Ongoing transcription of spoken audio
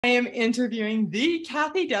I am interviewing the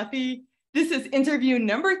Cathy Duffy. This is interview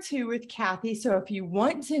number 2 with Cathy. So if you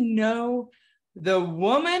want to know the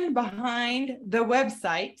woman behind the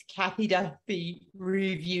website,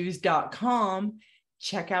 CathyDuffyReviews.com,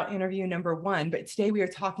 check out interview number 1. But today we are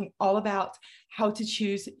talking all about how to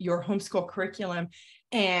choose your homeschool curriculum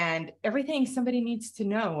and everything somebody needs to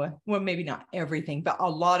know. Well, maybe not everything, but a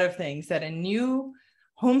lot of things that a new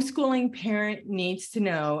homeschooling parent needs to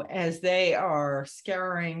know as they are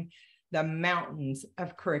scouring the mountains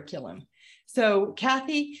of curriculum. So,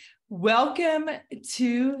 Cathy, welcome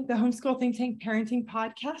to the Homeschool Think Tank Parenting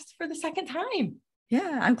Podcast for the second time.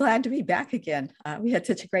 Yeah, I'm glad to be back again. We had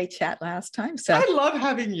such a great chat last time. So I love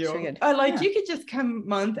having you. Sure You could just come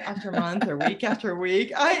month after month or week after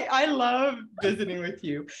week. I love visiting with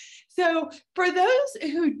you. So for those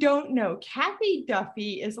who don't know, Cathy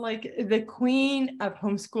Duffy is like the queen of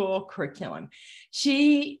homeschool curriculum.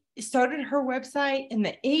 She started her website in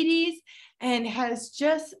the 80s and has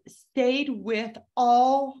just stayed with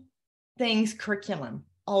all things curriculum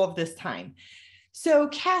all of this time. So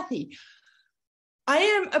Cathy, I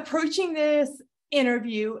am approaching this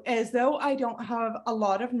interview as though I don't have a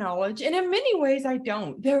lot of knowledge, and in many ways I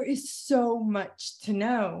don't. There is so much to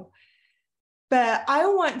know, but I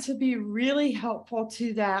want to be really helpful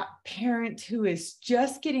to that parent who is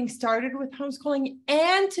just getting started with homeschooling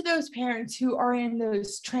and to those parents who are in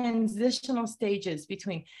those transitional stages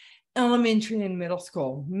between elementary and middle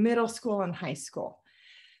school and high school.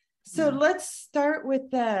 So let's start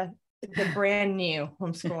with the brand new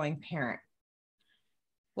homeschooling parent.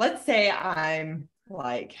 Let's say I'm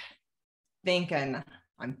like thinking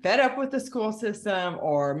I'm fed up with the school system,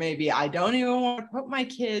 or maybe I don't even want to put my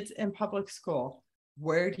kids in public school.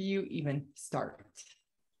 Where do you even start?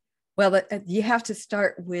 Well, you have to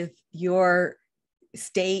start with your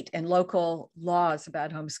state and local laws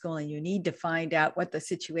about homeschooling. You need to find out what the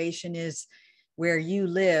situation is where you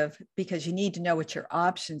live, because you need to know what your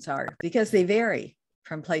options are, because they vary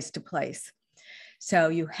from place to place. So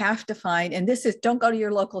you have to find, and this is, don't go to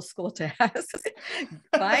your local school to ask,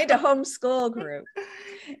 find a homeschool group.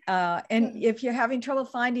 And if you're having trouble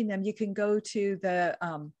finding them, you can go to the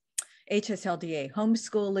HSLDA,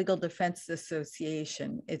 Homeschool Legal Defense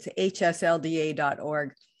Association. It's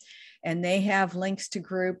hslda.org. And they have links to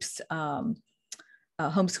groups.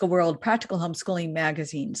 Homeschool World Practical Homeschooling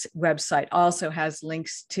Magazine's website also has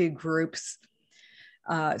links to groups.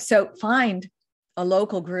 So find a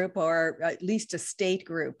local group, or at least a state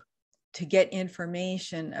group, to get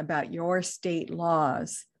information about your state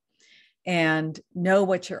laws and know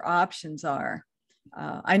what your options are.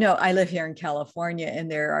 I know I live here in California,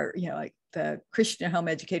 and there are, like the Christian Home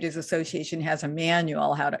Educators Association has a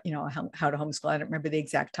manual how to homeschool. I don't remember the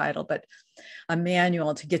exact title, but a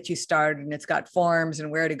manual to get you started, and it's got forms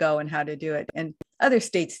and where to go and how to do it. And other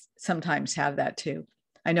states sometimes have that too.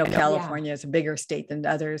 I know California is a bigger state than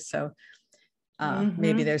others, so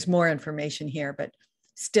maybe there's more information here, but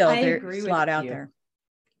still there's a lot out there.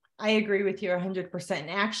 I agree with you 100%. And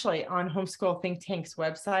actually on Homeschool Think Tank's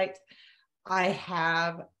website, I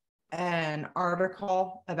have an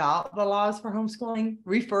article about the laws for homeschooling,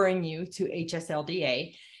 referring you to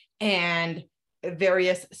HSLDA and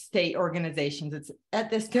various state organizations. It's at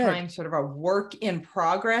this time sort of a work in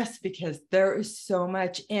progress, because there is so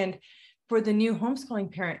much. And for the new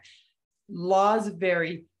homeschooling parent, laws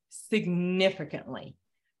vary significantly.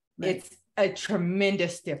 Right. It's a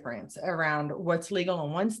tremendous difference around what's legal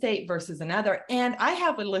in one state versus another. And I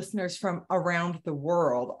have listeners from around the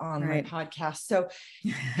world on my podcast. So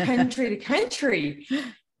country to country.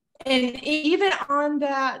 And even on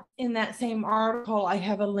that, in that same article, I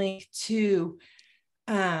have a link to,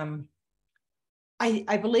 I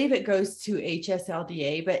believe it goes to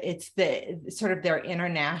HSLDA, but it's the sort of their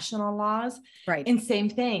international laws. Right. And same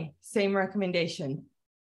thing, same recommendation.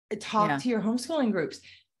 Talk to your homeschooling groups,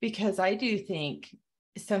 because I do think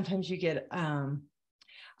sometimes you get,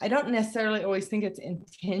 I don't necessarily always think it's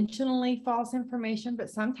intentionally false information, but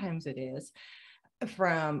sometimes it is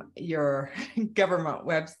from your government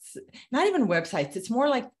websites, not even websites. It's more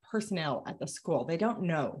like personnel at the school. They don't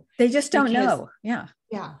know. They just don't know. Yeah.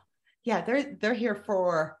 They're here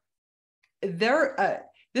for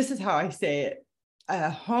this is how I say it.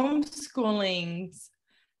 Homeschooling's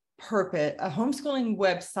purpose, a homeschooling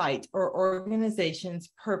website or organization's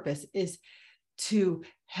purpose is to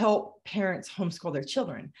help parents homeschool their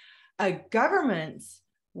children. A government's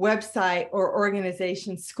website or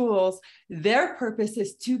organization, schools, their purpose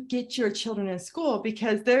is to get your children in school,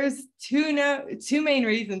 because there's two main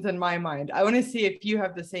reasons in my mind. I want to see if you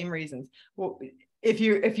have the same reasons. Well, if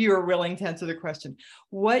you are willing to answer the question,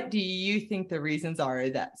 what do you think the reasons are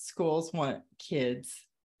that schools want kids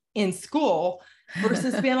in school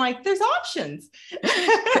versus being like, there's options.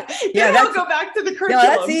 Yeah, I'll go back to the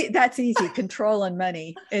curriculum. No, that's easy. Control and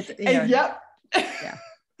money. Yep. Yeah.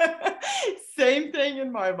 Same thing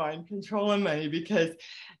in my mind, control and money, because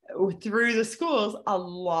through the schools, a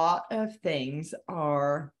lot of things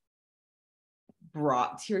are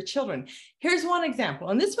brought to your children. Here's one example.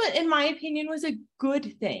 And this one, in my opinion, was a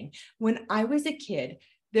good thing. When I was a kid,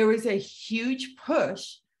 there was a huge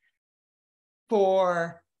push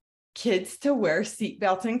for kids to wear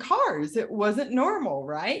seatbelts in cars. It wasn't normal,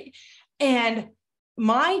 right? And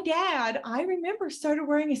my dad, I remember, started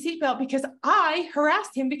wearing a seatbelt because I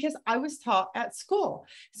harassed him because I was taught at school.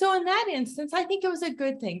 So in that instance, I think it was a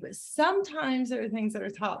good thing. But sometimes there are things that are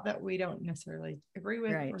taught that we don't necessarily agree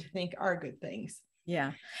with or think are good things.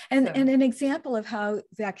 Yeah. And an example of how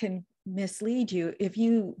that can mislead you, if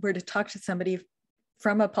you were to talk to somebody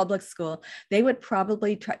from a public school, they would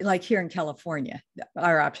probably try, like here in California,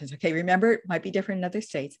 our options, okay, remember, it might be different in other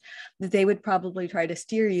states, that they would probably try to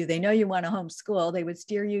steer you. They know you want to homeschool. They would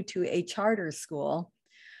steer you to a charter school.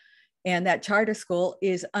 And that charter school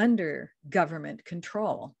is under government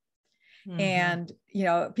control. Mm-hmm. And, you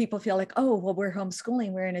know, people feel like, oh, well, we're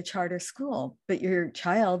homeschooling, we're in a charter school, but your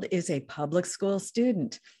child is a public school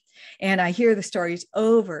student. And I hear the stories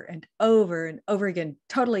over and over and over again,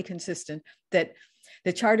 totally consistent, that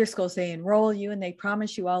the charter schools, they enroll you and they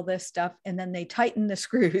promise you all this stuff, and then they tighten the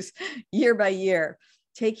screws year by year,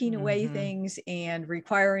 taking away things and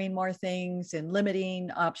requiring more things and limiting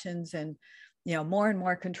options and, you know, more and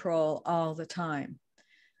more control all the time.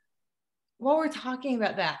 While we're talking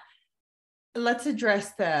about that, let's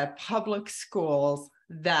address the public schools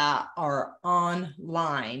that are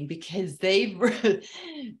online, because they've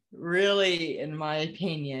really, in my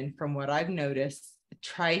opinion, from what I've noticed,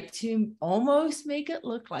 try to almost make it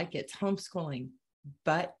look like it's homeschooling,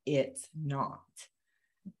 but it's not.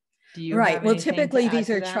 Do you right? Well, typically these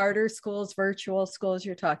are charter schools, virtual schools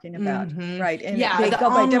you're talking about, right? And yeah, they the go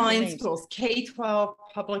by online different schools, K-12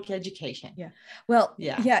 public education. Yeah. Well,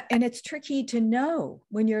 yeah, and it's tricky to know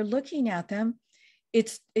when you're looking at them.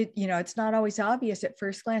 It's not always obvious at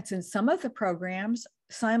first glance, and some of the programs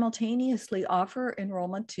simultaneously offer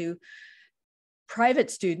enrollment to private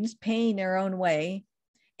students paying their own way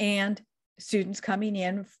and students coming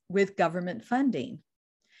in with government funding.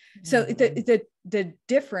 So the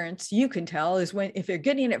difference you can tell is when, if they're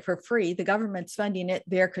getting it for free, the government's funding it,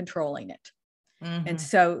 they're controlling it. And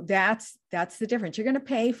so that's the difference. You're going to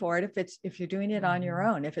pay for it if you're doing it on your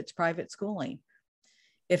own, if it's private schooling.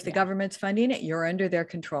 If the government's funding it, you're under their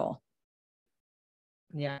control.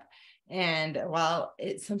 Yeah. And while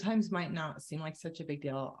it sometimes might not seem like such a big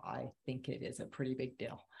deal, I think it is a pretty big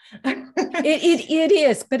deal. it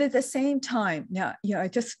is, but at the same time, now,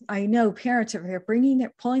 I know parents, if they're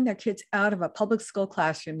pulling their kids out of a public school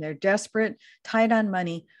classroom, they're desperate, tight on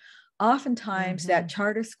money. Oftentimes that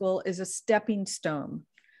charter school is a stepping stone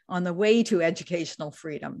on the way to educational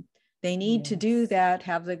freedom. They need to do that,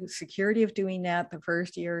 have the security of doing that the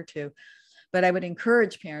first year or two. But I would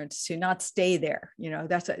encourage parents to not stay there.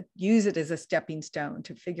 Use it as a stepping stone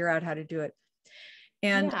to figure out how to do it.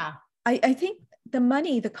 And I think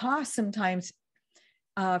the cost sometimes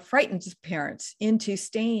frightens parents into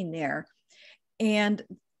staying there. And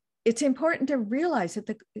it's important to realize that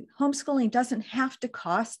the homeschooling doesn't have to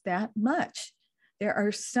cost that much. There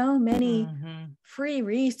are so many free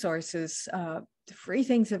resources, free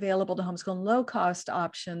things available to homeschool, low cost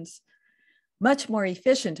options, much more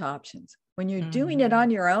efficient options. When you're doing it on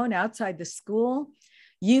your own outside the school,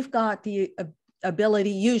 you've got the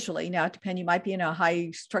ability, usually, now you might be in a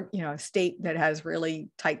high state that has really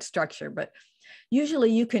tight structure, but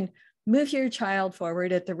usually you can move your child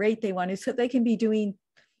forward at the rate they want, so they can be doing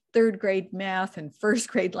third grade math and first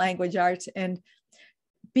grade language arts and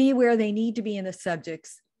be where they need to be in the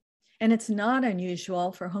subjects. And it's not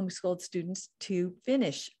unusual for homeschooled students to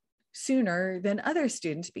finish sooner than other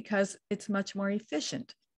students because it's much more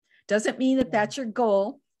efficient. Doesn't mean that that's your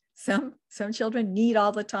goal. Some children need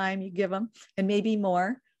all the time you give them and maybe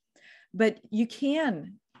more, but you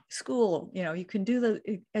can you can do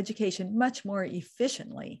the education much more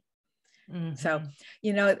efficiently. So,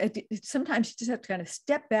 sometimes you just have to kind of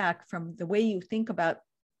step back from the way you think about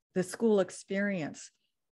the school experience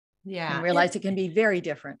and realize it can be very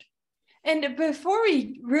different. And before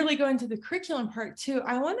we really go into the curriculum part too,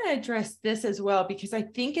 I want to address this as well, because I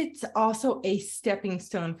think it's also a stepping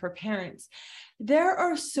stone for parents. There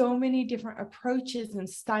are so many different approaches and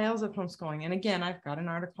styles of homeschooling. And again, I've got an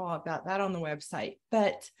article about that on the website,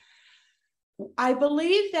 but I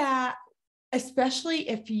believe that especially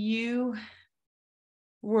if you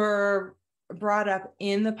were brought up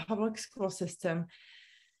in the public school system,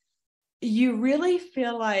 you really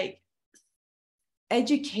feel like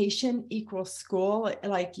education equals school,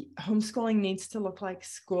 like homeschooling needs to look like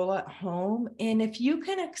school at home. And if you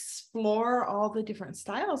can explore all the different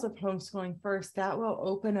styles of homeschooling first, that will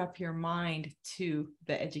open up your mind to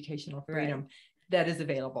the educational freedom that is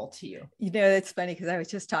available to you. You know, it's funny because I was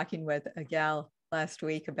just talking with a gal last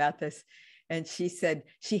week about this. And she said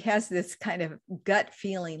she has this kind of gut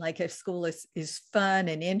feeling like if school is fun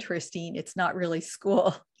and interesting, it's not really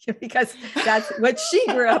school, because that's what she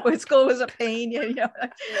grew up with. School was a pain, you know,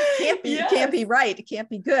 can't be right. It can't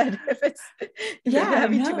be good if you're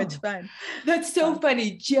having too much fun. That's so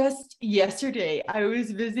funny. Just yesterday, I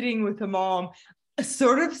was visiting with a mom,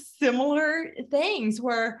 sort of similar things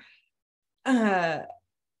where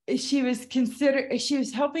she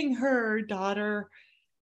was helping her daughter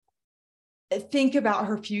think about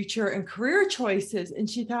her future and career choices. And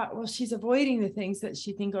she thought, well, she's avoiding the things that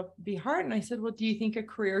she think will be hard. And I said, well, do you think a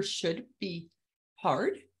career should be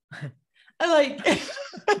hard? And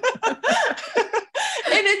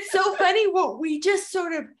it's so funny what we just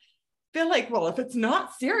sort of feel like, well, if it's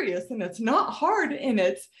not serious and it's not hard and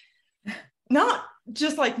it's not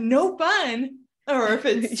just like no fun, or if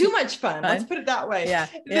it's too much fun, let's put it that way,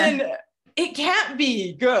 then it can't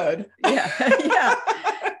be good.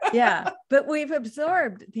 Yeah. But we've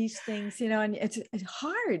absorbed these things, you know, and it's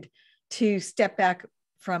hard to step back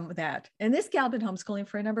from that. And this gal been homeschooling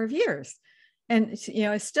for a number of years, and, you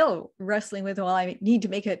know, is still wrestling with, well, I need to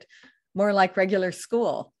make it more like regular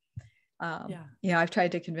school. You know, I've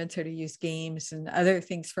tried to convince her to use games and other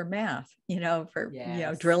things for math, you know, for, you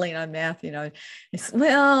know, drilling on math, you know,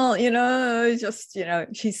 well, you know, just, you know,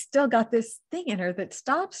 she's still got this thing in her that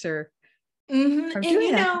stops her. Mm-hmm. And,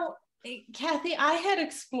 you know, Cathy, I had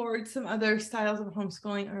explored some other styles of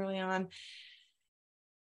homeschooling early on.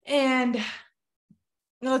 And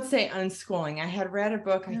let's say unschooling. I had read a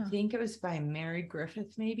book, I think it was by Mary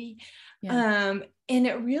Griffith, maybe. And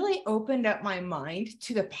it really opened up my mind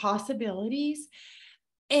to the possibilities.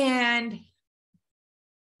 And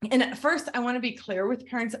at first, I want to be clear with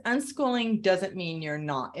parents, unschooling doesn't mean you're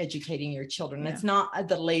not educating your children. It's not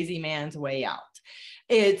the lazy man's way out.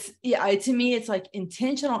 It's, to me, it's like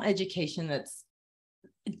intentional education that's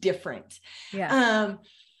different.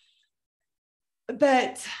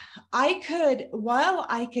 But while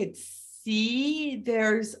I could see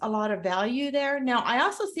there's a lot of value there. Now, I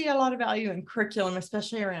also see a lot of value in curriculum,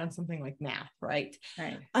 especially around something like math, right?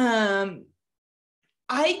 I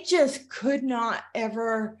just could not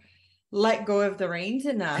ever let go of the reins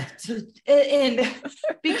enough and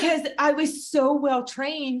because I was so well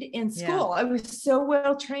trained in school. I was so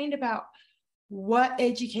well trained about what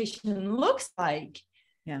education looks like.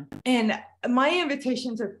 And my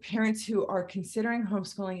invitation to parents who are considering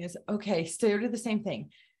homeschooling is, okay, still do the same thing.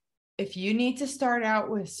 If you need to start out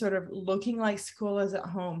with sort of looking like school is at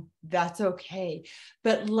home, that's okay.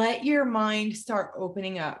 But let your mind start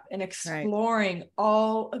opening up and exploring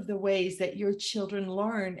all of the ways that your children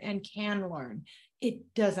learn and can learn.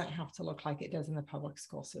 It doesn't have to look like it does in the public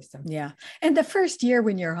school system. And the first year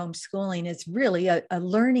when you're homeschooling is really a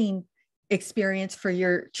learning experience for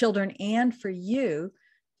your children and for you,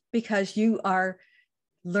 because you are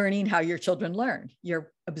learning how your children learn.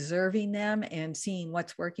 You're observing them and seeing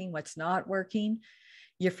what's working, what's not working.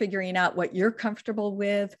 You're figuring out what you're comfortable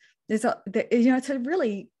with. It's a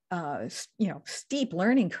really, steep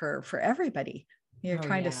learning curve for everybody. You're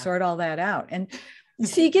trying to sort all that out. And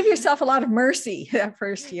so you give yourself a lot of mercy that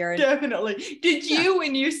first year. Definitely. Did you,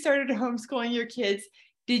 when you started homeschooling your kids,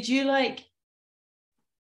 did you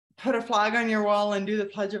put a flag on your wall and do the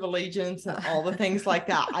Pledge of Allegiance and all the things like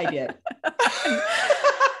that? I did.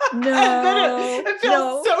 No, it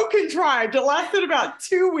felt so contrived. It lasted about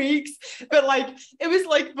 2 weeks, but it was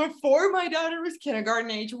before my daughter was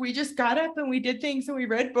kindergarten age. We just got up and we did things and we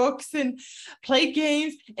read books and played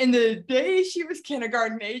games. And the day she was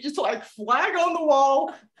kindergarten age, it's flag on the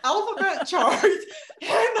wall, alphabet chart.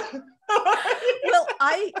 Well,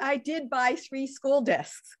 I did buy 3 school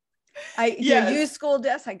desks. I used school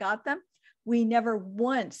desks. I got them. We never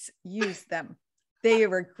once used them. They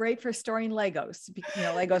were great for storing Legos,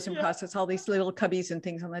 Legos and process, all these little cubbies and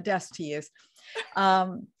things on the desk to use.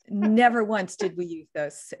 Never once did we use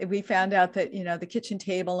those. We found out that, the kitchen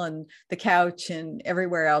table and the couch and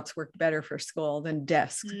everywhere else worked better for school than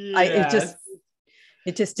desks. It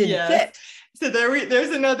just didn't fit. So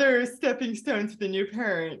there's another stepping stone to the new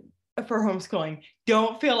parent for homeschooling.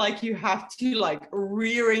 Don't feel like you have to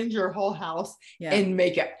rearrange your whole house and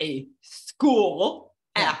make it a school.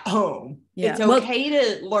 at home. Yeah. It's okay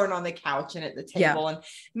to learn on the couch and at the table, Yeah. and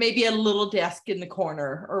maybe a little desk in the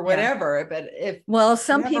corner or whatever. But if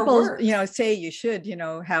some people, works. Say you should,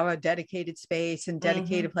 have a dedicated space and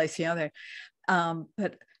dedicated place, there.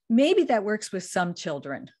 But maybe that works with some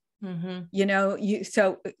children. You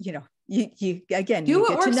again, do you what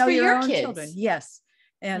get works to know for your own kids. children. Yes.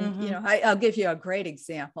 And, I'll give you a great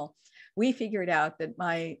example. We figured out that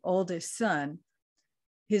my oldest son,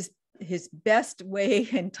 his best way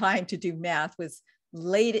and time to do math was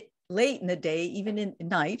late in the day, even in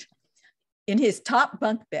night, in his top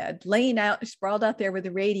bunk bed, laying out, sprawled out there with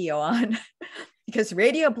the radio on, because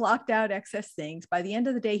radio blocked out excess things. By the end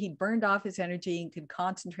of the day, he'd burned off his energy and could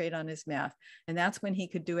concentrate on his math. And that's when he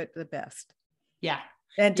could do it the best. Yeah.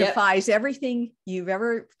 And defies everything you've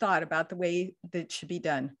ever thought about the way that it should be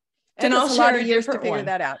done. And I'll share a lot of years to figure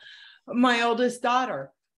that out. My oldest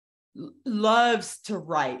daughter loves to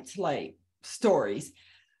write like stories.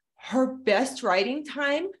 Her best writing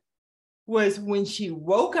time was when she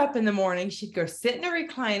woke up in the morning. She'd go sit in a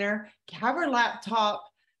recliner, have her laptop,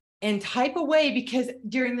 and type away, because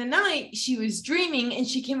during the night she was dreaming and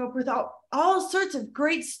she came up with all sorts of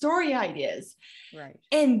great story ideas. Right.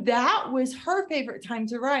 And that was her favorite time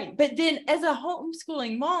to write. But then as a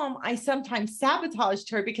homeschooling mom, I sometimes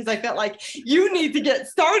sabotaged her because I felt like, you need to get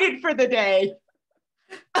started for the day.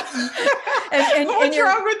 and what's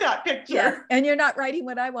wrong with that picture? Yeah, and you're not writing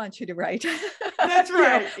what I want you to write. That's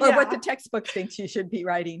right. Or what the textbook thinks you should be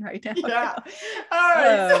writing right now. Yeah. All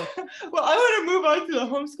right. Well, I want to move on to the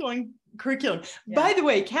homeschooling curriculum. Yeah. By the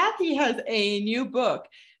way, Cathy has a new book,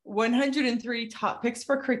 103 Top Picks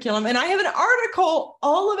for Curriculum. And I have an article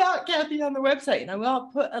all about Cathy on the website. And I will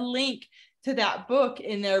put a link to that book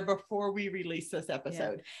in there before we release this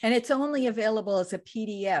episode. Yeah. And it's only available as a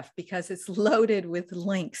PDF because it's loaded with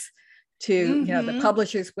links to, the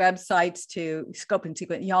publisher's websites, to scope and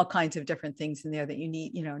sequence, all kinds of different things in there that you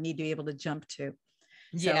need to be able to jump to.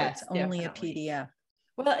 So it's only definitely a PDF.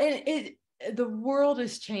 Well, the world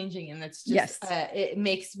is changing, and that's just, it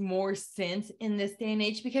makes more sense in this day and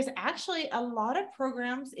age, because actually a lot of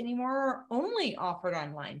programs anymore are only offered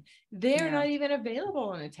online. They're not even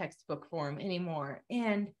available in a textbook form anymore.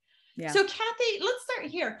 And so Cathy, let's start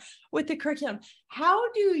here with the curriculum.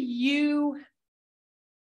 How do you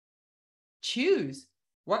choose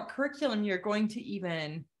what curriculum you're going to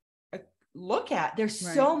even look at? There's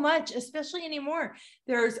so much, especially anymore.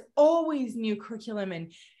 There's always new curriculum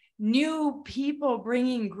and new people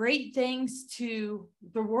bringing great things to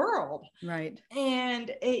the world. Right.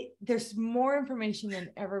 And there's more information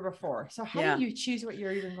than ever before. So how do you choose what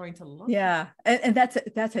you're even going to look at? And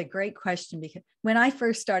that's a great question, because when I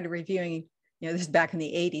first started reviewing, this is back in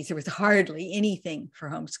the 80s, there was hardly anything for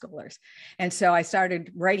homeschoolers. And so I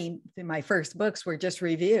started writing, my first books were just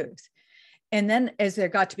reviews. And then as there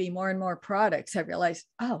got to be more and more products, I realized,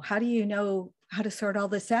 how do you know how to sort all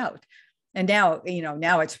this out? And now,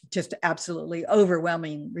 now it's just absolutely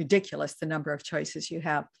overwhelming, ridiculous, the number of choices you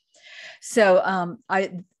have. So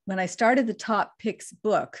when I started the Top Picks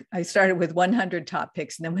book, I started with 100 top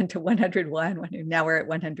picks and then went to 101, and now we're at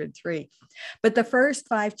 103. But the first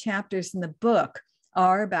 5 chapters in the book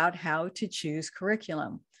are about how to choose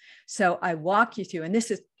curriculum. So I walk you through, and this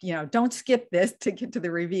is, don't skip this to get to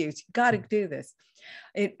the reviews. You got to do this.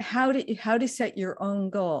 How to set your own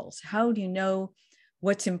goals. How do you know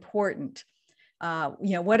what's important?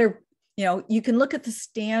 What are, you can look at the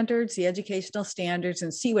standards, the educational standards,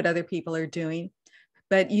 and see what other people are doing,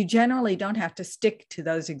 but you generally don't have to stick to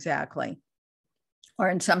those exactly.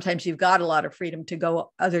 And sometimes you've got a lot of freedom to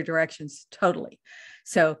go other directions totally.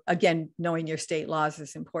 So again, knowing your state laws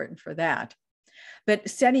is important for that. But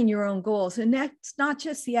setting your own goals, and that's not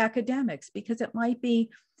just the academics, because it might be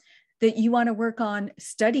that you want to work on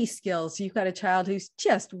study skills. You've got a child who's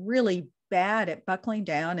just really bad at buckling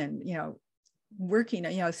down and, working,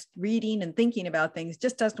 reading and thinking about things,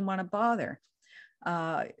 just doesn't want to bother.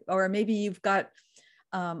 Or maybe you've got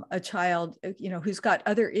a child, who's got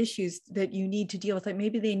other issues that you need to deal with. Like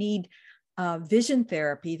maybe they need vision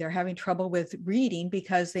therapy. They're having trouble with reading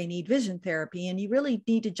because they need vision therapy, and you really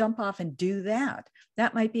need to jump off and do that.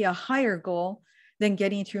 That might be a higher goal than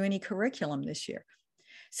getting through any curriculum this year.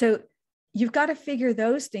 So you've got to figure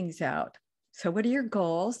those things out. So what are your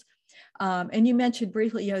goals? And you mentioned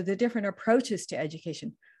briefly, the different approaches to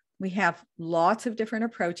education. We have lots of different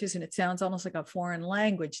approaches, and it sounds almost like a foreign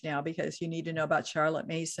language now, because you need to know about Charlotte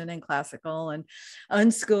Mason and classical and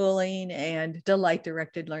unschooling and delight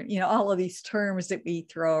directed learning, all of these terms that we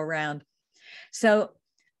throw around. So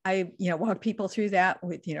I, walk people through that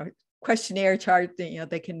with, questionnaire chart that,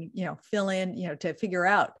 they can, fill in, to figure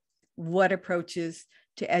out what approaches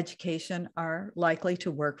to education are likely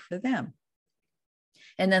to work for them.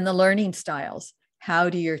 And then the learning styles. How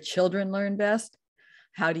do your children learn best?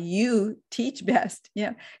 How do you teach best?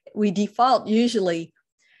 Yeah, we default usually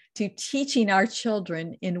to teaching our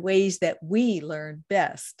children in ways that we learn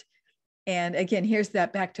best. And again, here's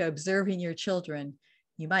that back to observing your children.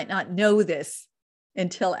 You might not know this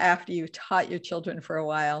until after you've taught your children for a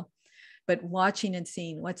while, but watching and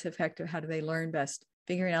seeing what's effective, how do they learn best,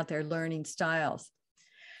 figuring out their learning styles.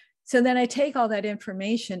 So then I take all that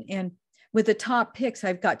information, and with the top picks,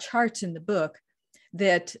 I've got charts in the book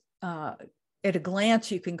that at a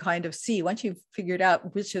glance, you can kind of see, once you've figured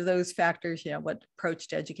out which of those factors, what approach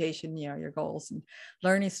to education, your goals and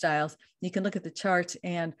learning styles, you can look at the charts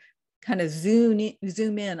and kind of zoom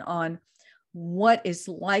in on what is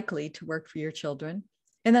likely to work for your children.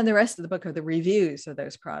 And then the rest of the book are the reviews of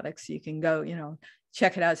those products. You can go,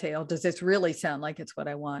 check it out, say, oh, does this really sound like it's what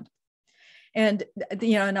I want? And,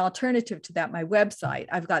 an alternative to that, my website,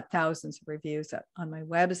 I've got thousands of reviews on my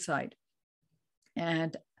website.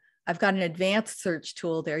 And I've got an advanced search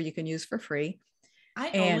tool there you can use for free. I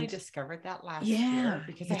only discovered that last year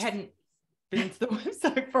because I hadn't been to the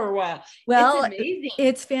website for a while. Well, it's amazing.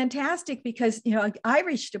 It's fantastic because, I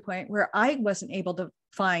reached a point where I wasn't able to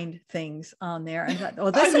find things on there. And thought,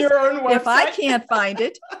 oh, this is your own website. If I can't find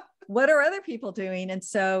it, what are other people doing? And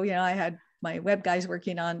so, I had my web guys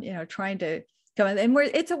working on, trying to come in, and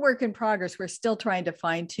it's a work in progress. We're still trying to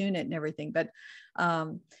fine tune it and everything, but,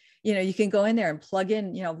 you can go in there and plug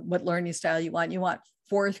in, what learning style you want. You want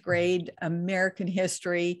fourth grade American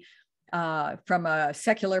history from a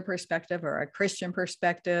secular perspective or a Christian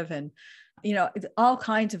perspective. And, all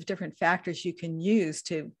kinds of different factors you can use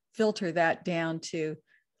to filter that down to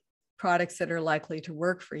products that are likely to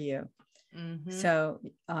work for you. Mm-hmm. So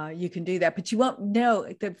you can do that, but you won't know.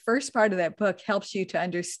 The first part of that book helps you to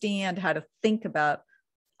understand how to think about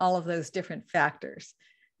all of those different factors.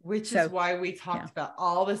 Which is why we talked about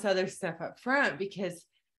all this other stuff up front, because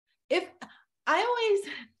if I always,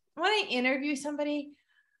 when I interview somebody,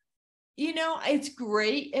 it's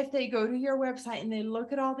great if they go to your website and they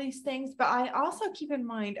look at all these things, but I also keep in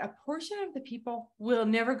mind a portion of the people will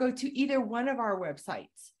never go to either one of our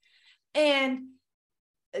websites, and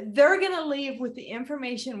they're going to leave with the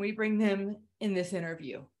information we bring them in this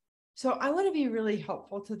interview. So I want to be really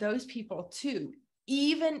helpful to those people too,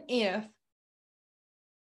 even if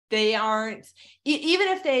they aren't, even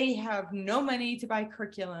if they have no money to buy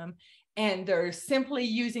curriculum and they're simply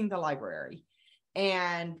using the library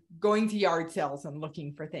and going to yard sales and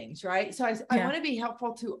looking for things, right? So I want to be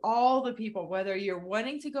helpful to all the people, whether you're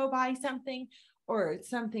wanting to go buy something or it's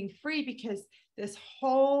something free, because this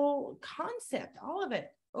whole concept, all of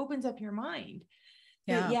it opens up your mind.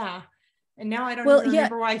 Yeah. And now I don't even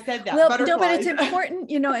remember why I said that. Well, no, but it's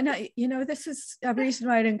important, and this is a reason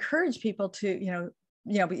why I'd encourage people to,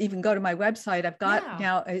 even go to my website. I've got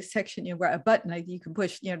now a section, where a button you can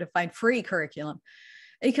push, to find free curriculum,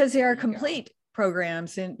 because there are complete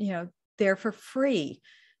programs and, they're for free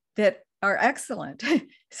that are excellent.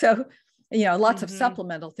 So, lots of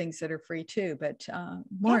supplemental things that are free too, but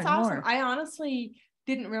more and more. I honestly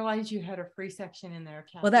didn't realize you had a free section in there,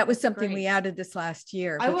 Cathy. Well, that was something we added this last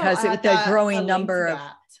year because of the growing number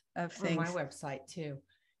of things. On my website too.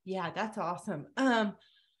 Yeah, that's awesome.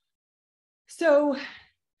 So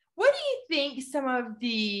what do you think some of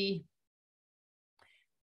the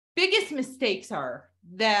biggest mistakes are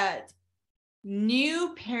that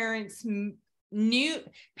new parents new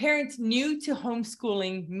to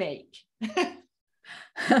homeschooling make?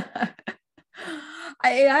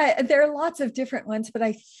 There are lots of different ones, but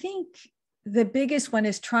I think the biggest one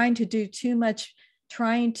is trying to do too much,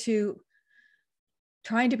 trying to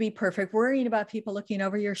be perfect, worrying about people looking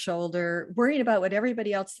over your shoulder, worrying about what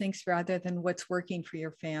everybody else thinks rather than what's working for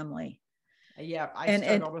your family. Yeah, I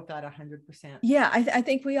struggle with that 100%. Yeah, I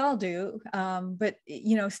think we all do. But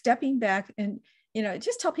stepping back and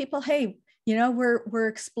just tell people, hey, we're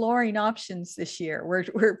exploring options this year.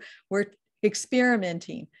 We're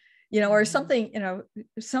experimenting, or something,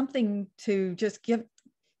 something to just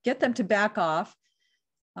get them to back off.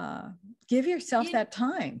 Give yourself that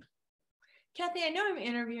time. Cathy, I know I'm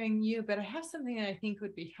interviewing you, but I have something that I think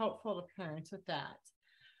would be helpful to parents with that.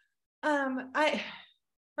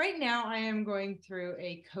 Right now I am going through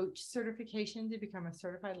a coach certification to become a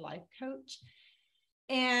certified life coach.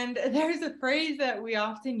 And there's a phrase that we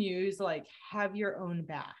often use, like, have your own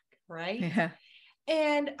back, right? Yeah.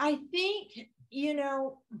 And I think,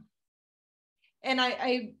 and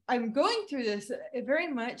I'm going through this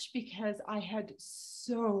very much because I had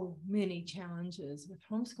so many challenges with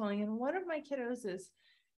homeschooling. And one of my kiddos is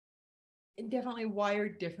definitely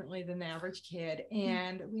wired differently than the average kid.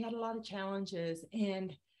 And we had a lot of challenges.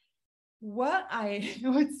 And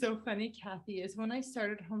what's so funny, Cathy, is when I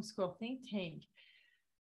started Homeschool Think Tank,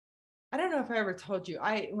 I don't know if I ever told you,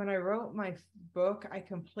 when I wrote my book, I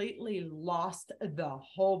completely lost the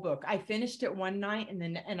whole book. I finished it one night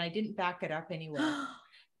and I didn't back it up anywhere.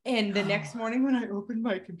 And the next morning when I opened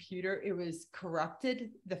my computer, it was corrupted.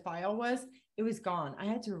 The file it was gone. I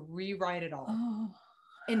had to rewrite it all. Oh.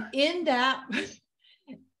 And in that,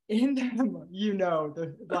 doesn't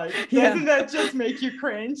that just make you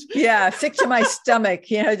cringe? Yeah, sick to my stomach,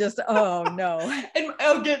 just, oh no. And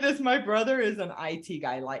I'll get this, my brother is an IT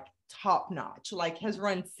guy, like top notch, like has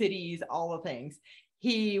run cities, all the things.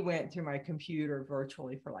 He went through my computer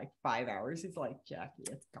virtually for like 5 hours. He's like, Jackie,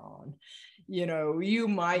 it's gone. You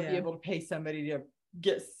might be able to pay somebody to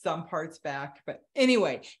get some parts back. But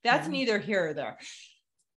anyway, that's neither here or there.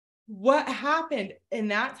 What happened in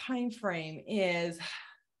that time frame is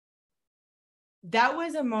that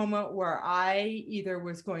was a moment where I either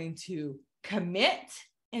was going to commit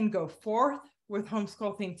and go forth with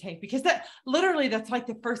Homeschool Think Tank, because that's like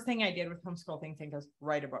the first thing I did with Homeschool Think Tank was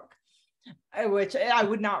write a book, which I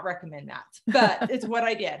would not recommend that, but it's what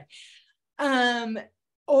I did.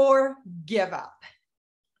 Or give up.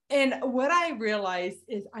 And what I realized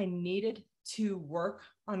is I needed to work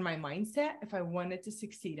on my mindset if I wanted to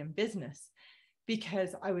succeed in business,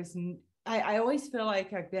 because I always feel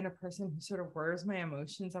like I've been a person who sort of wears my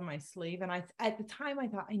emotions on my sleeve. And at the time I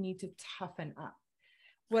thought I need to toughen up.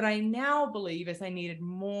 What I now believe is I needed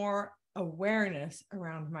more awareness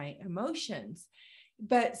around my emotions.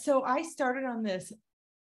 But so I started on this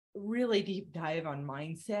really deep dive on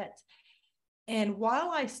mindset. And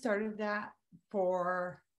while I started that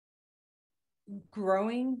for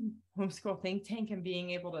growing Homeschool Think Tank and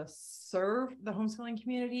being able to serve the homeschooling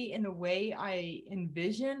community in the way I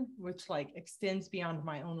envision, which like extends beyond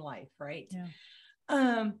my own life, right?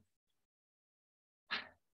 Yeah.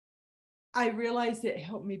 I realized it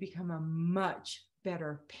helped me become a much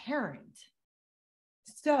better parent.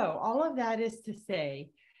 So all of that is to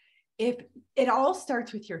say, if it all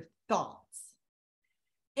starts with your thoughts,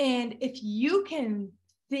 and if you can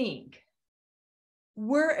think,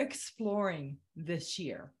 we're exploring this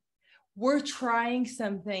year, we're trying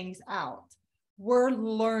some things out, we're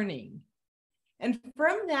learning. And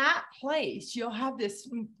from that place, you'll have this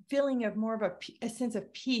feeling of more of a sense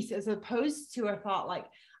of peace, as opposed to a thought like,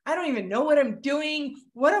 I don't even know what I'm doing.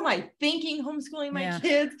 What am I thinking homeschooling my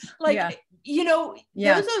kids? Like, those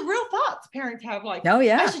are real thoughts parents have, like,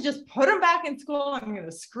 I should just put them back in school. I'm going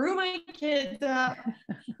to screw my kids up,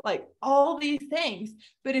 like all these things.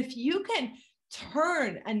 But if you can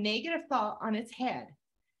turn a negative thought on its head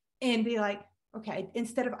and be like, okay,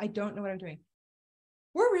 instead of I don't know what I'm doing,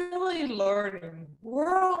 we're really learning,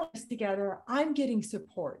 we're all this together, I'm getting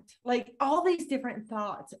support, like all these different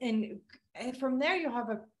thoughts. And from there, you'll have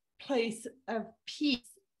a place of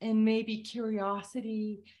peace and maybe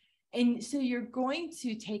curiosity. And so you're going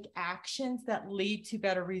to take actions that lead to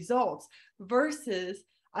better results versus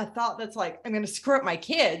a thought that's like, I'm going to screw up my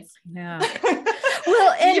kids. Yeah.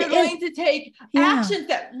 Well, and you're going to take actions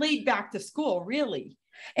that lead back to school, really.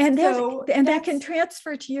 And that can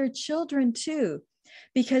transfer to your children too,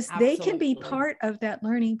 because they can be part of that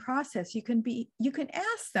learning process. You can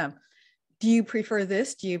ask them, do you prefer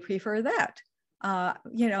this? Do you prefer that?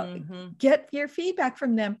 Get your feedback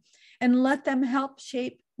from them and let them help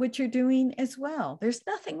shape what you're doing as well. There's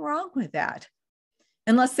nothing wrong with that,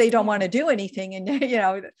 unless they don't want to do anything. And,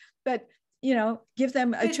 but give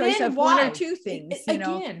them a choice of one or two things.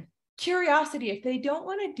 Again, curiosity. If they don't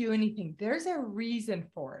want to do anything, there's a reason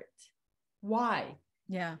for it. Why?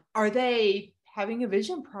 Yeah. Are they having a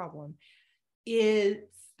vision problem?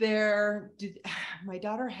 My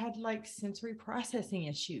daughter had like sensory processing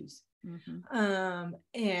issues. Mm-hmm.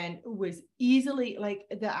 And was easily, like,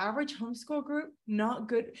 the average homeschool group, not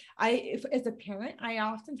good. As a parent, I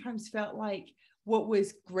oftentimes felt like what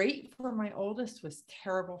was great for my oldest was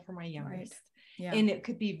terrible for my youngest. Right. Yeah. And it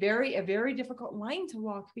could be a very difficult line to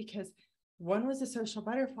walk, because one was a social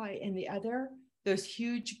butterfly and the other, those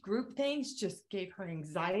huge group things just gave her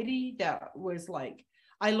anxiety. That was like,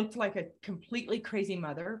 I looked like a completely crazy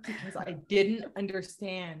mother because I didn't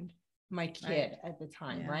understand my kid at the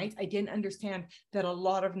time, right? I didn't understand that a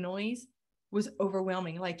lot of noise was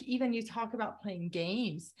overwhelming. Like, even you talk about playing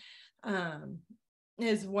games,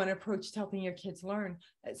 is one approach to helping your kids learn.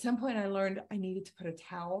 At some point I learned I needed to put a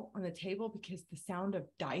towel on the table because the sound of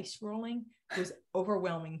dice rolling was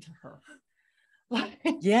overwhelming to her.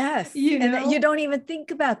 Yes. And you don't even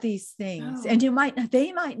think about these things. No. And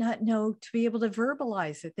they might not know to be able to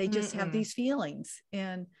verbalize it. They just have these feelings.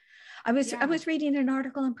 And I was reading an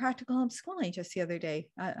article on practical homeschooling just the other day.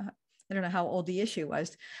 I don't know how old the issue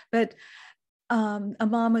was, but a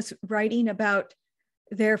mom was writing about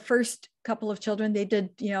their first couple of children. They did,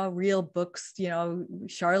 real books,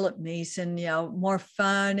 Charlotte Mason, more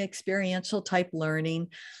fun, experiential type learning.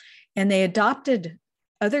 And they adopted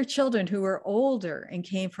other children who were older and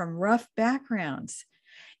came from rough backgrounds.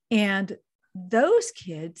 And those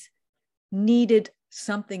kids needed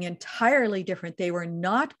something entirely different. They were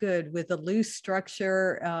not good with the loose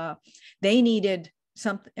structure. They needed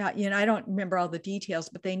something, I don't remember all the details,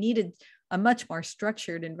 but they needed a much more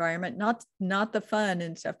structured environment, not the fun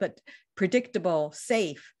and stuff, but predictable,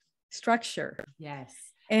 safe structure. Yes.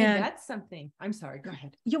 And that's something. I'm sorry, go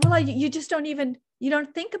ahead. You just don't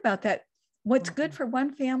think about that. What's good for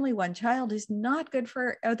one family, one child is not good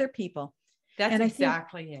for other people. That's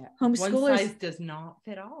exactly it. Homeschoolers, one size does not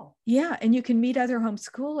fit all. Yeah. And you can meet other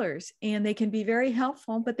homeschoolers and they can be very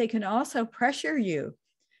helpful, but they can also pressure you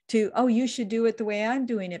to, oh, you should do it the way I'm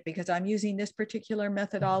doing it because I'm using this particular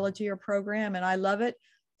methodology or program and I love it.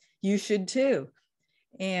 You should too.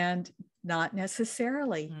 And not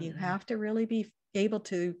necessarily. Mm-hmm. You have to really be able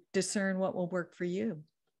to discern what will work for you.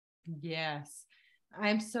 Yes.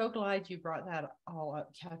 I'm so glad you brought that all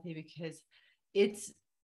up, Cathy, because it's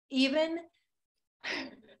even,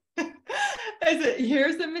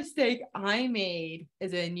 here's the mistake I made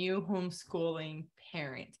as a new homeschooling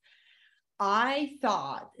parent. I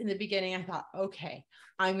thought in the beginning, okay,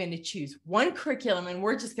 I'm going to choose one curriculum and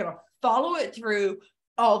we're just going to follow it through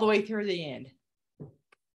all the way through the end.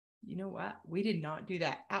 You know what? We did not do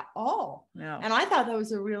that at all. No. And I thought that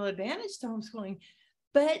was a real advantage to homeschooling,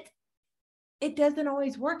 but it doesn't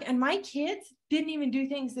always work. And my kids didn't even do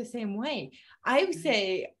things the same way. I would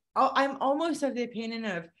say, I'm almost of the opinion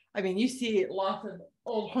of, you see lots of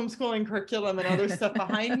old homeschooling curriculum and other stuff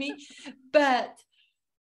behind me, but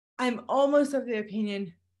I'm almost of the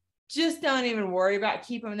opinion, just don't even worry about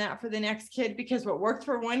keeping that for the next kid, because what worked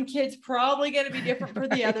for one kid's probably going to be different for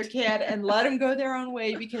the other kid, and let them go their own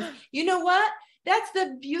way. Because you know what? That's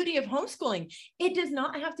the beauty of homeschooling. It does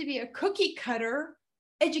not have to be a cookie cutter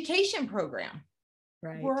education program.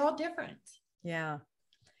 Right. We're all different. Yeah.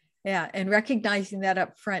 Yeah. And recognizing that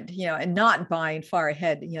up front, and not buying far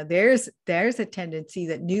ahead, there's a tendency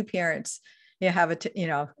that new parents have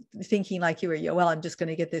thinking like you were, well, I'm just going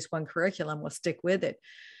to get this one curriculum. We'll stick with it.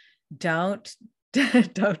 Don't do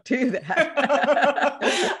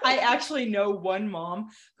that. I actually know one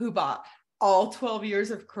mom who bought all 12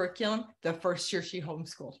 years of curriculum the first year she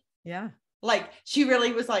homeschooled. Yeah. Like she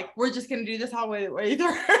really was like, we're just going to do this all the way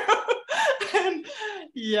through. And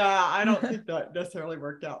yeah, I don't think that necessarily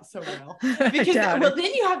worked out so well. Because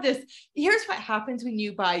then you have this, here's what happens when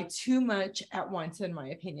you buy too much at once, in my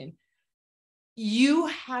opinion. You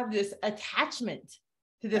have this attachment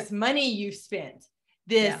to this money you spent,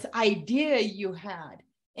 this idea you had.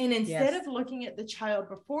 And instead of looking at the child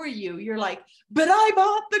before you, you're like, but I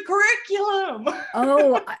bought the curriculum.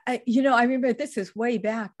 Oh, I remember, this is way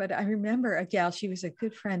back, but I remember a gal, she was a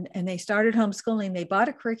good friend, and they started homeschooling. They bought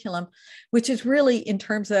a curriculum, which is really, in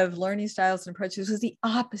terms of learning styles and approaches, was the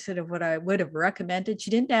opposite of what I would have recommended.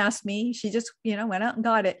 She didn't ask me. She just, went out and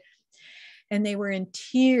got it. And they were in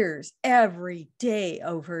tears every day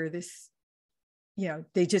over this,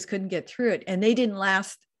 they just couldn't get through it. And they didn't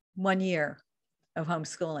last 1 year of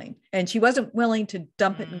homeschooling. And she wasn't willing to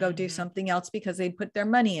dump it and go do something else because they'd put their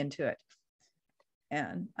money into it.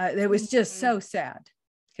 And it was just so sad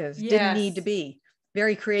because it didn't need to be.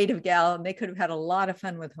 Very creative gal, and they could have had a lot of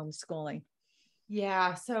fun with homeschooling.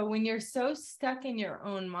 Yeah. So when you're so stuck in your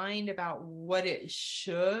own mind about what it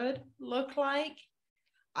should look like,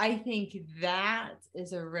 I think that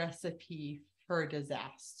is a recipe for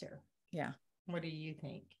disaster. Yeah. What do you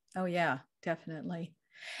think? Oh, yeah, definitely.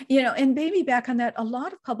 And maybe back on that, a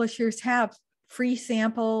lot of publishers have free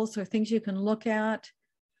samples or things you can look at,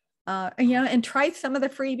 and try some of the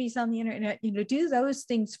freebies on the internet, do those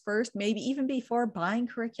things first, maybe even before buying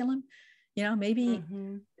curriculum, maybe,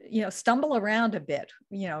 stumble around a bit,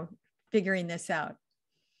 figuring this out.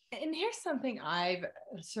 And here's something I've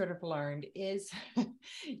sort of learned is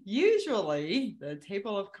usually the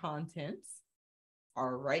table of contents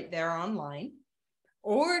are right there online,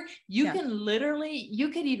 or you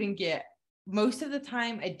could even get, most of the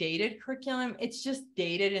time, a dated curriculum. It's just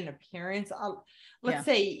dated in appearance. Let's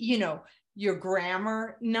say, your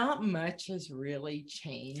grammar, not much has really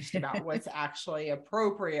changed about what's actually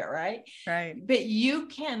appropriate, right? Right. But you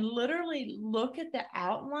can literally look at the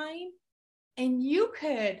outline, and you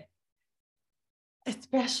could,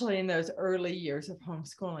 especially in those early years of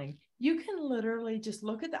homeschooling, you can literally just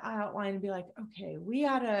look at the outline and be like, okay, we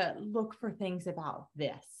ought to look for things about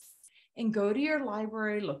this. and go to your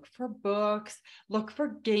library, look for books, look for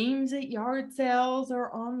games at yard sales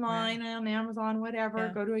or online on Amazon,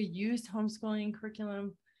 whatever. Go to a used homeschooling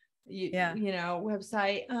curriculum,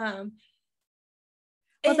 website. And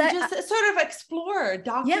just sort of explore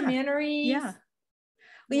documentaries. Yeah.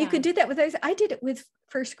 Well, you could do that with those. I did it with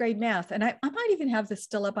first grade math, and I might even have this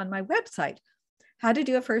still up on my website. How to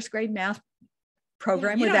do a first grade math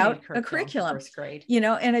program without a curriculum. First grade.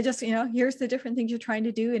 And I just, here's the different things you're trying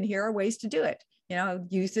to do, and here are ways to do it.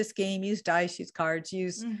 Use this game, use dice, use cards,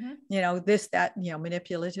 use, this, that,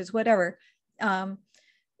 manipulatives, whatever. And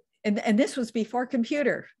this was before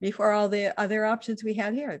computer, before all the other options we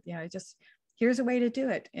had here. Just here's a way to do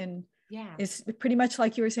it. And it's pretty much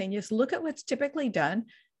like you were saying, just look at what's typically done.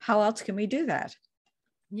 How else can we do that?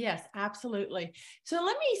 Yes, absolutely. So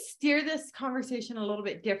let me steer this conversation a little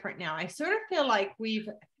bit different now. I sort of feel like we've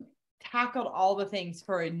tackled all the things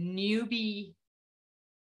for a newbie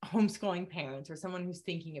homeschooling parent or someone who's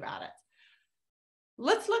thinking about it.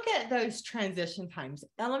 Let's look at those transition times,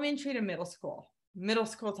 elementary to middle school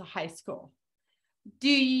to high school. Do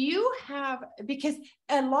you have, because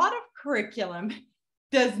a lot of curriculum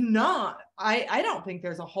does not, I don't think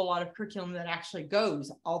there's a whole lot of curriculum that actually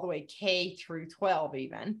goes all the way K through 12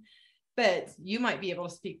 even, but you might be able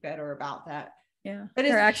to speak better about that. Yeah, but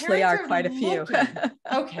there actually are quite a few.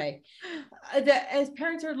 Okay. As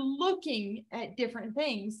parents are looking at different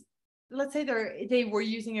things, let's say they were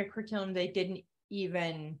using a curriculum that didn't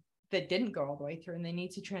go all the way through and they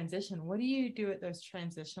need to transition. What do you do at those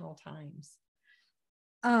transitional times?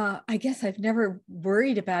 I guess I've never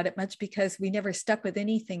worried about it much because we never stuck with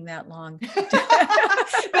anything that long.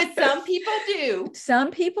 But some people do.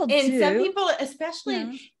 Some people do. And some people,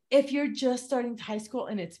 especially if you're just starting high school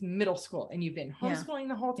and it's middle school and you've been homeschooling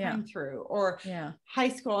the whole time through, or high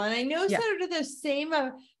school. And I know sort of the same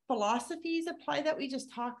philosophies apply that we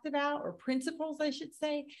just talked about, or principles, I should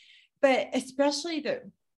say. But especially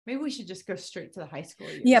maybe we should just go straight to the high school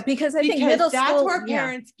years. Yeah, because I think middle that's school, where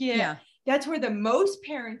parents that's where the most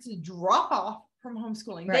parents drop off from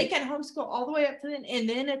homeschooling. Right. They can homeschool all the way up to then, and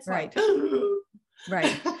then it's like,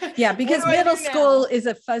 right. Yeah, because middle school is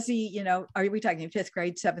a fuzzy, are we talking 5th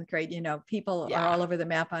grade, 7th grade? People are all over the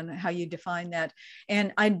map on how you define that.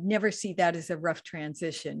 And I never see that as a rough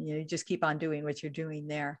transition. You just keep on doing what you're doing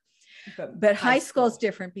there. But high school is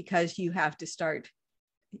different because you have to start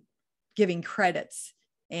giving credits.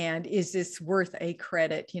 And is this worth a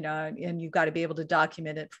credit, and you've got to be able to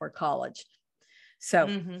document it for college. So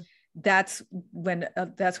that's when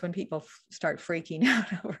people start freaking out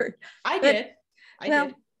over it. I did.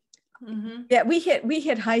 Yeah, we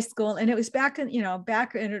hit high school, and it was back in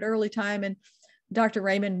an early time. And Dr.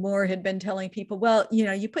 Raymond Moore had been telling people, well,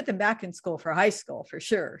 you put them back in school for high school for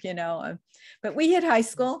sure, but we hit high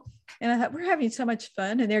school and I thought, we're having so much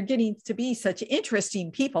fun and they're getting to be such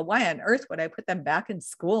interesting people. Why on earth would I put them back in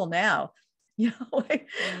school now?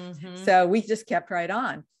 So we just kept right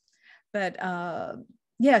on. But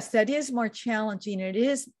yes, that is more challenging.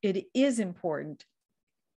 It is important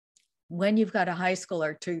when you've got a high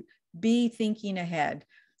schooler to be thinking ahead.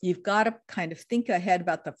 You've got to kind of think ahead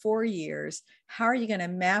about the 4 years. How are you going to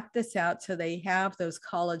map this out so they have those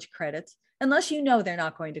college credits? Unless they're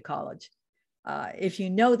not going to college. If you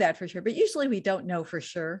know that for sure, but usually we don't know for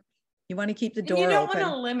sure. You want to keep the door open. You don't want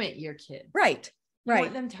to limit your kids. Right. You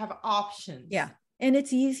want them to have options. Yeah. And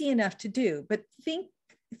it's easy enough to do, but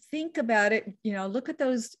think about it, look at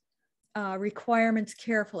those requirements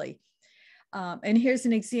carefully. And here's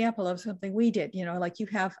an example of something we did, like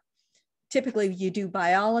typically you do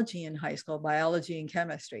biology in high school, biology and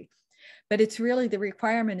chemistry, but it's really the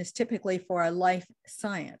requirement is typically for a life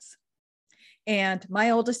science. And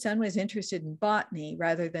my oldest son was interested in botany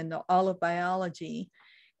rather than all of biology.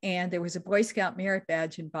 And there was a Boy Scout merit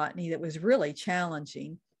badge in botany that was really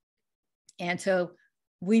challenging. And so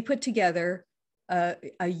we put together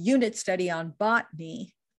a unit study on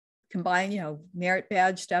botany, combined, merit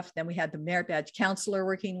badge stuff. Then we had the merit badge counselor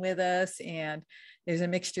working with us, and there's a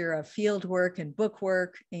mixture of field work and book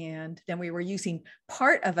work. And then we were using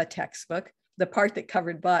part of a textbook, the part that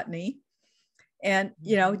covered botany, and,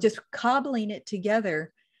 just cobbling it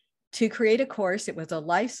together to create a course. It was a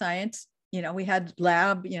life science, we had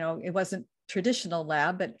lab, it wasn't traditional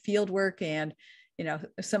lab, but field work and,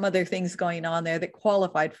 some other things going on there that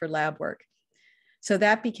qualified for lab work. So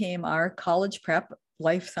that became our college prep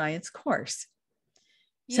life science course.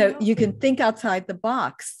 So you can think outside the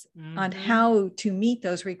box on how to meet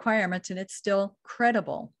those requirements, and it's still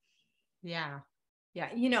credible. Yeah. Yeah.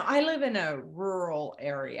 I live in a rural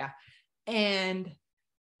area, and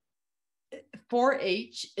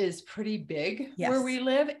 4-H is pretty big where we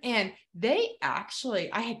live. And they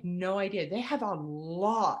actually, I had no idea, they have a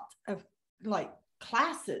lot of like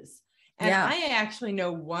classes. And I actually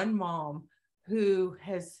know one mom who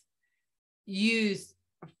has used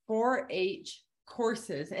 4-H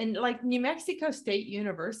courses, and like New Mexico State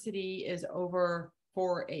University is over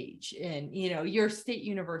 4-H, and you know, your state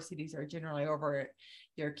universities are generally over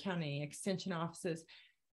your county extension offices.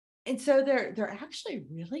 And so they're actually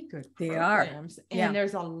really good programs. And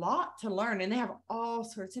there's a lot to learn, and they have all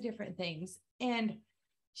sorts of different things. And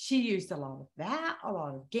she used a lot of that, a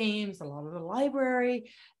lot of games, a lot of the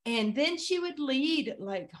library. And then she would lead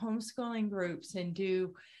like homeschooling groups and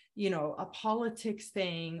do, you know, a politics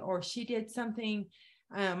thing, or she did something.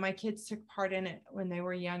 My kids took part in it when they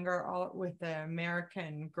were younger, all with the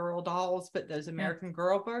American Girl dolls, but those American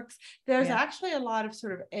Girl books. There's actually a lot of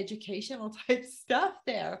sort of educational type stuff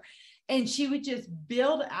there. And she would just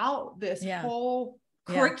build out this whole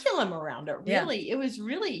curriculum around it. Really, it was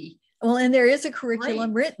really well. And there is a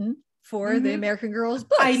curriculum written for the American Girls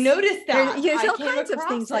books. I noticed that. There's all kinds of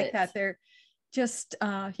things like that. They're just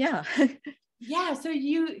yeah. So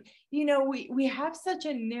you know, we have such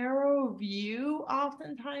a narrow view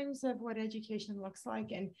oftentimes of what education looks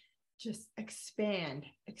like, and just expand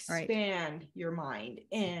your mind.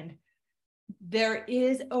 And there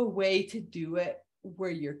is a way to do it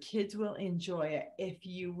where your kids will enjoy it if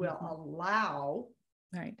you will allow.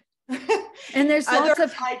 And there's lots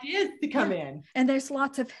of ideas to come in. And there's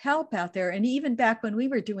lots of help out there. And even back when we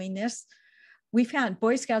were doing this, we found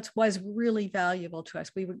Boy Scouts was really valuable to us.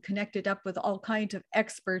 We were connected up with all kinds of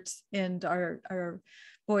experts, and our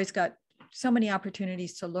boys got so many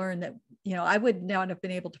opportunities to learn that, you know, I would not have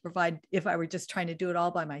been able to provide if I were just trying to do it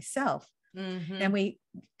all by myself. And we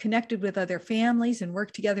connected with other families and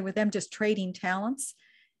worked together with them, just trading talents.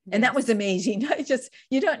 And that was amazing.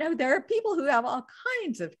 You don't know, there are people who have all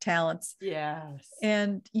kinds of talents.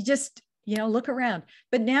 And you just, you know, look around.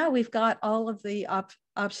 But now we've got all of the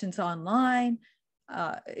options online.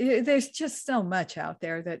 There's just so much out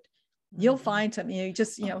there that you'll find something. You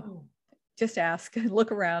just, you know, just ask and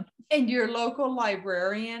look around. And your local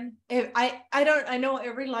librarian, I know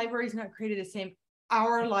every library is not created the same.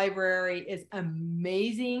 Our library is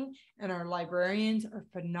amazing, and our librarians are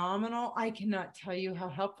phenomenal. I cannot tell you how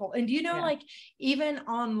helpful. And you know, like even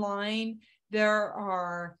online, there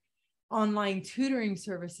are online tutoring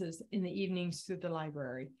services in the evenings through the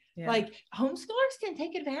library. Like homeschoolers can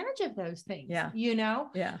take advantage of those things, you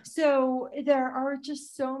know? So there are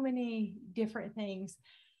just so many different things.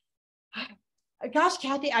 Gosh,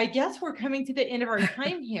 Cathy, I guess we're coming to the end of our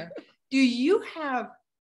time here.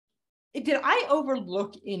 Did I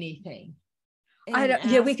overlook anything? I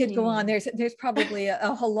don't. We could go on. There's probably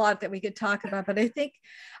a whole lot that we could talk about, but I think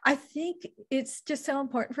it's just so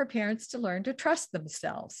important for parents to learn to trust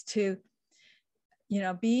themselves, to, you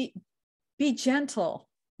know, be gentle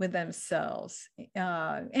with themselves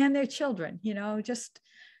and their children. You know, just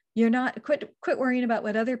quit worrying about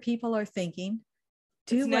what other people are thinking.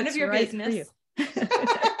 Do none of your business. For you.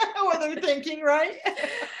 What they're thinking, right?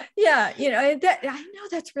 You know, that I know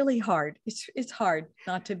that's really hard. It's hard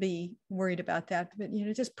not to be worried about that, but you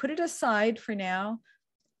know, just put it aside for now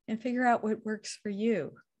and figure out what works for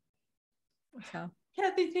you. So,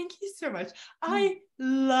 Cathy, thank you so much. I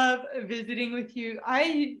love visiting with you.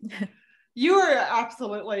 You are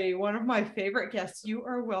absolutely one of my favorite guests. You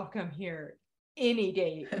are welcome here any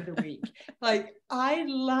day of the week. Like, I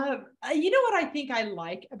love, you know what I think I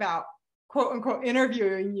like about quote unquote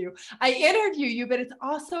interviewing you? I interview you, but it's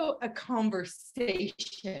also a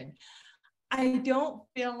conversation. I don't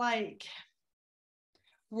feel like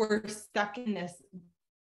we're stuck in this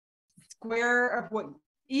square of what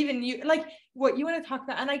even you like, what you want to talk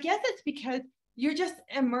about. And I guess it's because you're just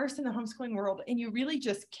immersed in the homeschooling world, and you really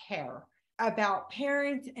just care about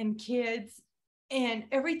parents and kids, and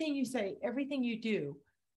everything you say, everything you do,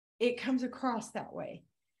 it comes across that way.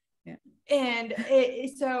 And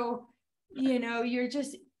so, you know, you're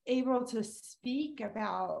just able to speak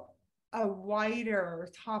about a wider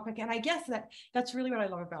topic. And I guess that's really what I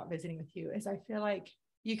love about visiting with you, is I feel like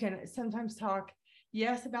you can sometimes talk,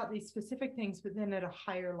 yes, about these specific things, but then at a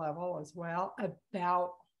higher level as well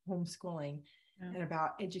about homeschooling and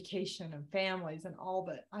about education and families and all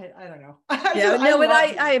that. I don't know.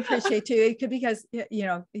 I appreciate too, because, you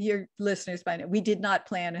know, your listeners by now, we did not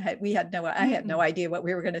plan ahead. I had no idea what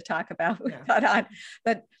we were going to talk about.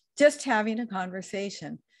 But just having a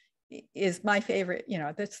conversation is my favorite. You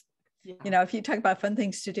know, that's, you know, if you talk about fun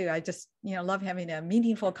things to do, I just, you know, love having a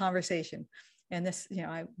meaningful conversation. And this, you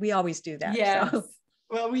know, we always do that. Yes. So.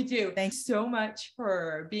 Well, we do. Thanks so much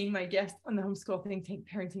for being my guest on the Homeschool Think Tank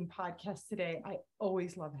Parenting Podcast today. I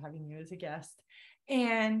always love having you as a guest.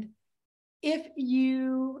 And if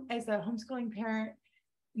you, as a homeschooling parent,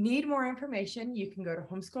 need more information, you can go to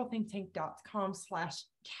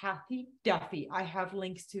homeschoolthinktank.com/Cathy Duffy. I have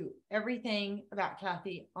links to everything about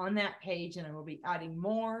Cathy on that page, and I will be adding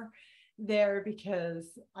more there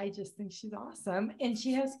because I just think she's awesome. And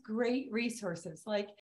she has great resources like